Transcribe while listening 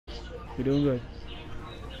You're doing good.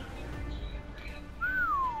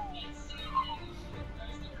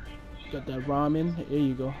 Got that ramen. There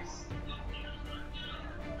you go.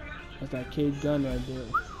 That's that Cade gun right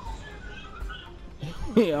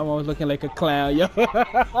there. I'm always looking like a clown, yo.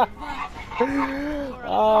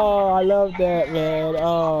 Oh, I love that, man.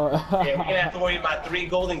 Oh. Yeah, we're gonna have to worry about 3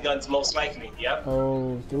 golden guns most likely. Yep.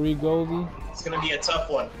 Oh, 3 goldie. It's gonna be a tough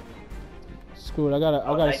one. Screw it. I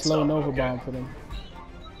gotta slow Nova Bomb for them.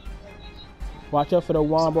 Watch out for the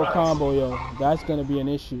Wombo combo, yo. That's gonna be an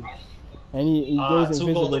issue. And he goes 2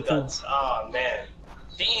 invisible golden too. guns. Oh man.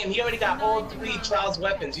 Damn, he already got all 3 Trials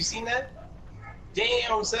weapons. You seen that?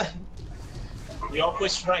 Damn, son. We all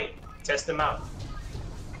push right. Test them out.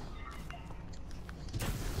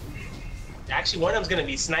 Actually, one of them's gonna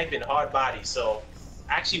be sniping hard body. So,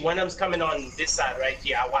 actually, one of them's coming on this side right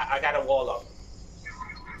here. I got a wall up.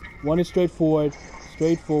 One is straight forward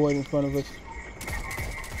in front of us.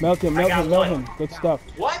 Melt him. Good stuff.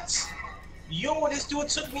 What? Yo, this dude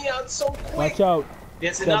took me out so quick. Watch out.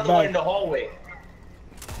 There's another one in the hallway.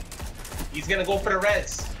 He's gonna go for the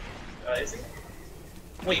res. Is he?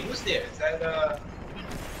 Wait, who's there? Is that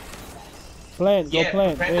Plant, yeah, go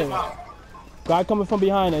plant. Plant him out. Guy coming from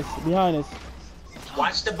behind us.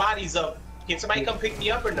 Watch the bodies up. Can somebody come pick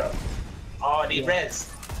me up or no? Oh, they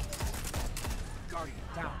res. Guardian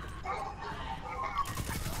down.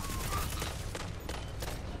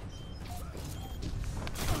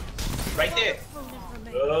 Right there.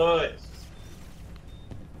 Good.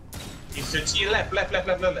 You should to your left.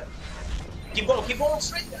 Keep going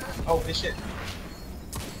straight. Oh, this shit.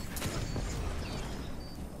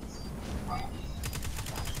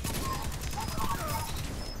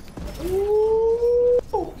 Ooh.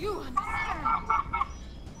 You understand?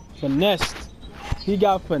 Finessed. He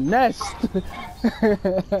got finessed.